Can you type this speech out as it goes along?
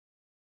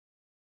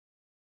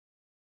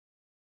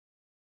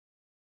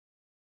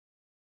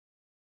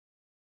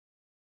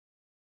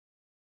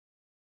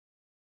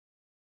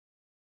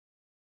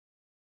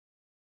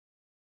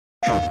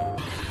There's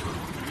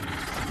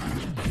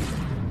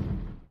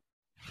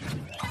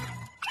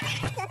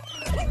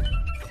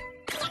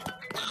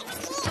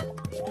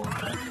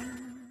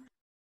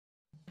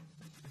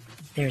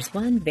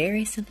one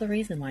very simple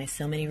reason why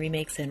so many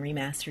remakes and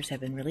remasters have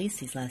been released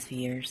these last few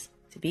years.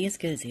 To be as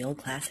good as the old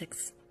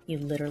classics, you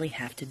literally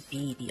have to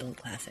be the old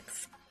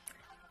classics.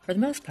 For the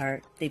most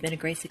part, they've been a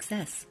great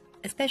success,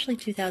 especially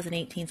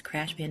 2018's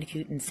Crash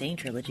Bandicoot Insane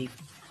Trilogy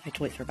by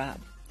Toys for Bob.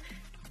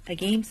 A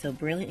game so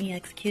brilliantly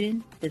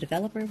executed, the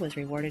developer was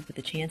rewarded with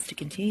the chance to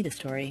continue the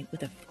story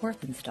with a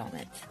fourth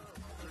installment.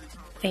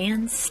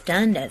 Fans,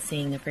 stunned at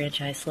seeing the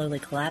franchise slowly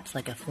collapse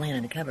like a flan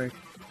in a cupboard,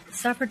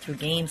 suffered through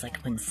games like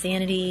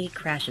Twinsanity,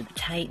 Crash of the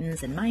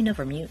Titans, and Mind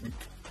Over Mutant.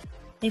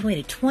 They've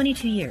waited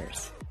 22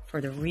 years for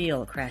the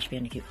real Crash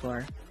Bandicoot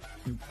 4,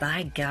 and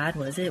by God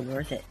was it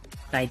worth it.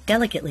 By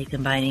delicately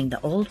combining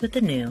the old with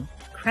the new,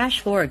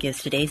 Crash 4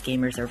 gives today's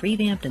gamers a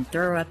revamped and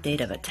thorough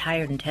update of a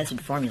tired and tested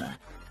formula,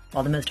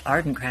 while the most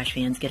ardent Crash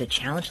fans get a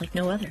challenge like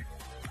no other.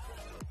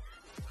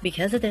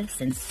 Because of this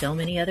and so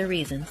many other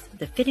reasons,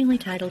 the fittingly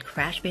titled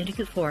Crash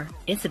Bandicoot 4,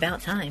 It's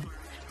About Time,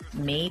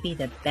 may be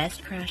the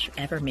best Crash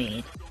ever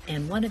made,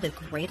 and one of the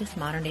greatest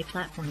modern-day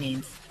platform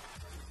games.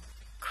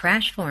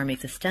 Crash 4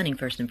 makes a stunning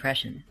first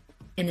impression.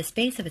 In the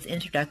space of its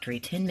introductory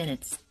 10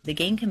 minutes, the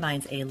game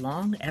combines a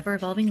long,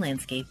 ever-evolving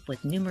landscape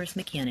with numerous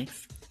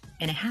mechanics,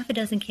 and a half a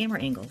dozen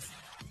camera angles,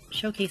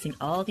 showcasing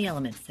all the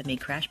elements that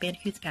made Crash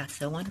Bandicoot's past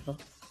so wonderful.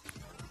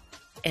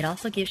 It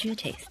also gives you a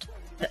taste,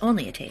 but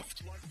only a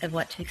taste, of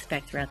what to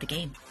expect throughout the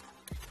game.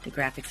 The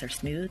graphics are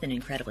smooth and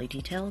incredibly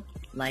detailed,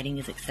 lighting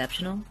is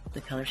exceptional,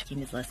 the color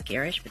scheme is less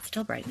garish but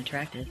still bright and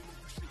attractive.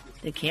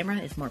 The camera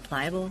is more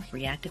pliable,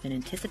 reactive, and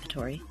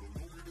anticipatory.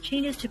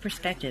 Changes to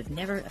perspective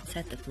never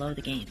upset the flow of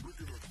the game.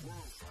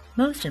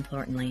 Most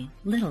importantly,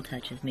 little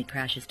touches make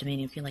Crash's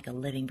Dominion feel like a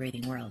living,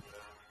 breathing world.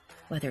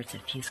 Whether it's a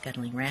few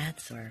scuttling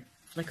rats or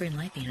flickering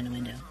light behind a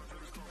window.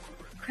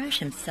 Crash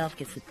himself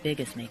gets the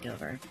biggest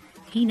makeover.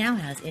 He now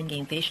has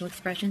in-game facial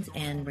expressions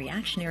and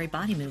reactionary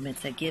body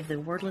movements that give the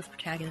wordless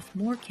protagonist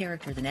more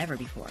character than ever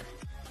before.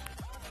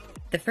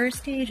 The first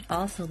stage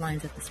also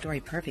lines up the story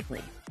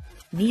perfectly.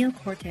 Neo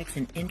Cortex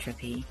and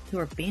Entropy, who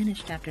are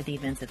banished after the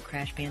events of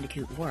Crash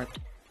Bandicoot Warped,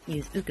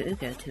 use Uka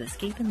Uka to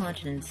escape and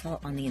launch an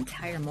assault on the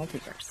entire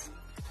multiverse.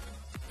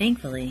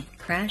 Thankfully,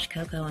 Crash,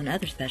 Coco, and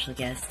other special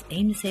guests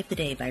aim to save the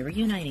day by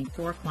reuniting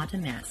 4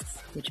 quantum masks,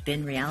 which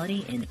bend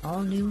reality in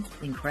all new,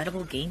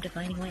 incredible,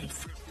 game-defining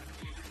ways.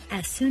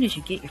 As soon as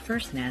you get your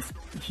first mask,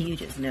 you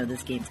just know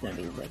this game's going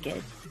to be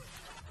wicked.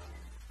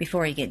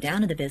 Before you get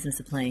down to the business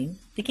of playing,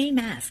 the game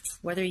asks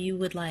whether you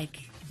would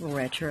like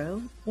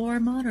retro or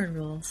modern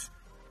rules.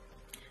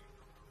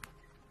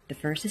 The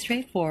first is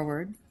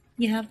straightforward.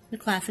 You have the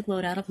classic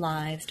loadout of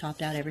lives,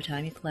 topped out every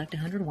time you collect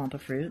 100 Wampa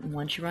Fruit, and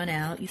once you run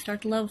out, you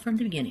start the level from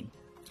the beginning.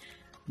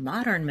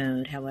 Modern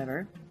mode,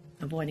 however,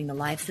 avoiding the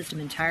life system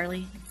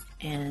entirely,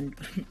 and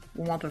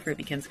Wampa Fruit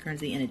becomes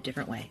currency in a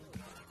different way.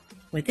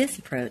 With this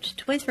approach,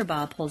 Toys for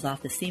Bob pulls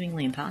off the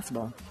seemingly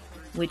impossible.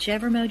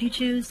 Whichever mode you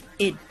choose,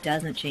 it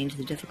doesn't change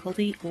the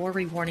difficulty or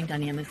rewarding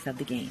dynamics of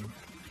the game.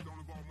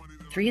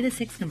 3 of the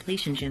 6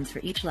 completion gems for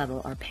each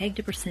level are pegged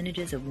to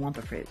percentages of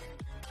Wampa Fruit.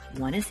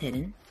 One is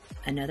hidden,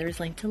 another is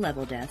linked to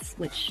level deaths,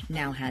 which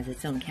now has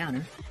its own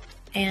counter,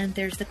 and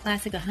there's the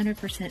classic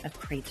 100% of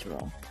crates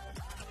rule.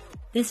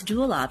 This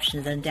dual option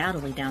is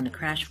undoubtedly down to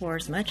Crash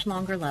 4's much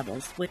longer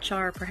levels, which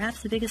are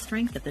perhaps the biggest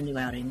strength of the new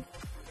outing.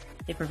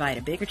 They provide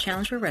a bigger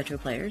challenge for retro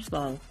players,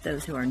 while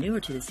those who are newer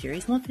to the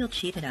series won't feel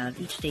cheated out of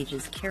each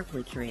stage's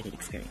carefully curated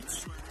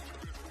experience.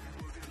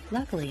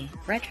 Luckily,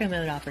 retro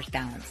mode offers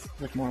balance,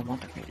 with more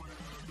Wampa Fruit.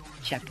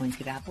 Checkpoints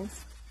give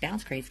apples,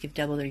 bounce crates give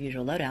double their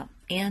usual loadout,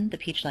 and the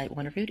Peach Light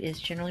Wonder Fruit is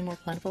generally more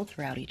plentiful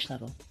throughout each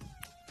level.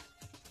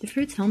 The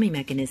fruit's homing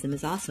mechanism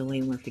is also way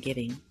more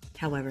forgiving,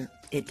 however,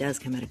 it does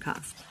come at a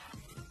cost.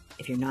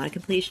 If you're not a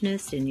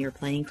completionist and you're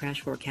playing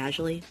Crash 4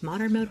 casually,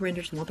 modern mode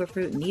renders Wampa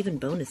Fruit and even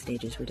bonus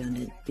stages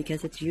redundant,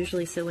 because it's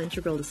usually so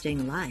integral to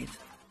staying alive.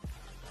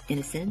 In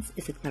a sense,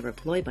 it's a clever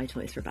ploy by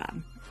Toys for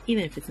Bob.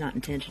 Even if it's not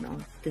intentional,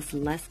 this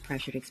less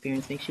pressured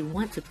experience makes you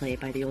want to play it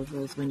by the old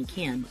rules when you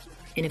can,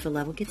 and if a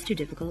level gets too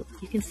difficult,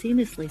 you can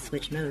seamlessly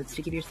switch modes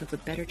to give yourself a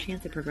better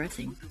chance of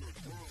progressing.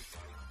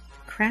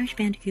 Crash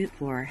Bandicoot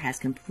 4 has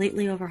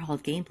completely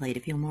overhauled gameplay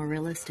to feel more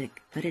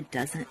realistic, but it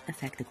doesn't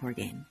affect the core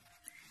game.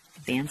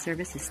 Fan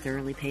service is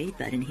thoroughly paid,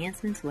 but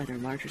enhancements, whether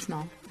large or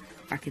small,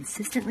 are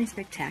consistently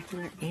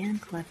spectacular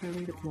and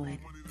cleverly deployed.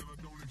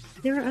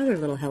 There are other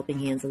little helping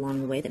hands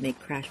along the way that make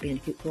Crash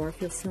Bandicoot 4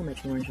 feel so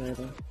much more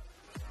enjoyable.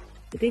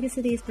 The biggest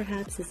of these,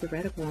 perhaps, is the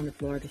reticle on the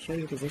floor to show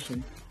your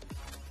position.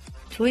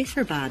 Toys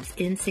for Bob's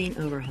insane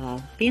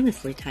overhaul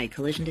famously tied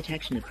collision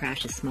detection to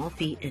Crash's small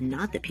feet and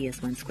not the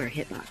PS1 square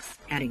hitbox,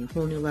 adding a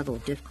whole new level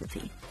of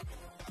difficulty.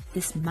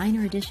 This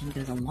minor addition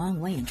goes a long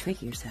way in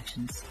trickier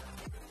sections.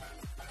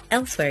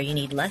 Elsewhere, you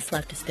need less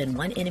left to spin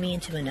one enemy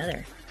into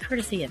another,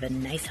 courtesy of a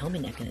nice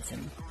homing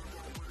mechanism.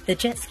 The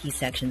jet ski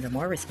sections are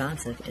more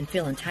responsive and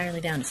feel entirely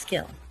down to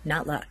skill,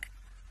 not luck.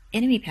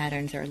 Enemy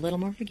patterns are a little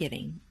more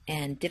forgiving,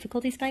 and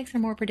difficulty spikes are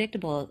more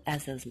predictable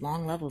as those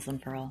long levels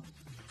unfurl.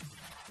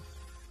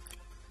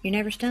 You're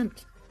never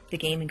stumped. The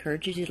game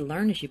encourages you to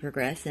learn as you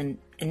progress, and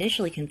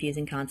initially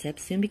confusing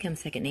concepts soon become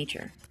second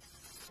nature.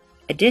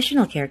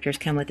 Additional characters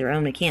come with their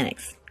own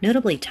mechanics,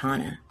 notably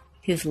Tana,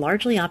 whose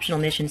largely optional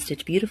missions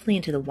stitch beautifully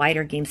into the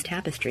wider game's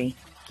tapestry,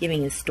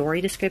 giving you story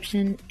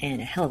description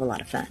and a hell of a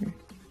lot of fun.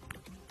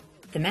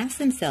 The masks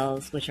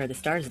themselves, which are the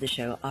stars of the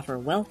show, offer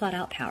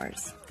well-thought-out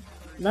powers.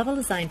 Level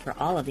design for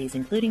all of these,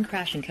 including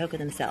Crash and Coco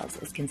themselves,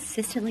 is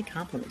consistently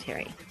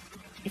complementary.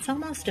 It's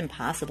almost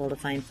impossible to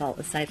find fault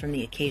aside from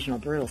the occasional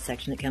brutal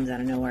section that comes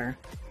out of nowhere.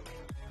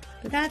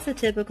 But that's a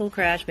typical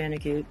Crash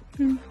Bandicoot.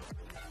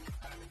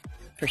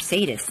 For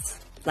sadists,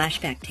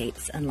 flashback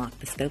tapes unlock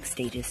bespoke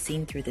stages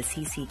seen through the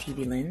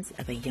CCTV lens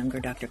of a younger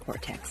Dr.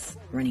 Cortex,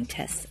 running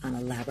tests on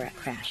elaborate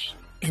Crash,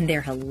 and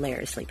they're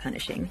hilariously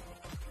punishing.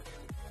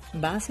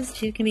 Bosses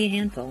too can be a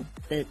handful,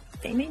 but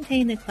they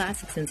maintain the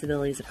classic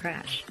sensibilities of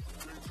Crash.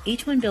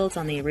 Each one builds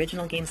on the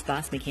original game's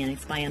boss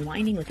mechanics by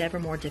unwinding with ever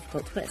more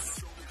difficult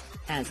twists.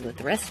 As with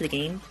the rest of the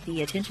game,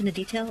 the attention to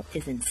detail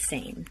is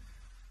insane.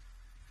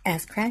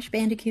 As Crash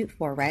Bandicoot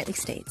 4 rightly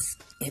states,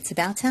 it's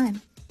about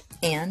time.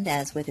 And,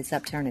 as with its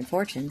upturn in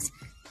fortunes,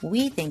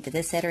 we think that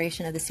this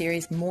iteration of the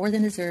series more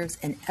than deserves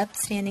an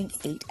upstanding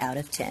 8 out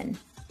of 10.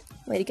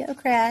 Way to go,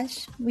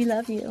 Crash! We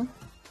love you!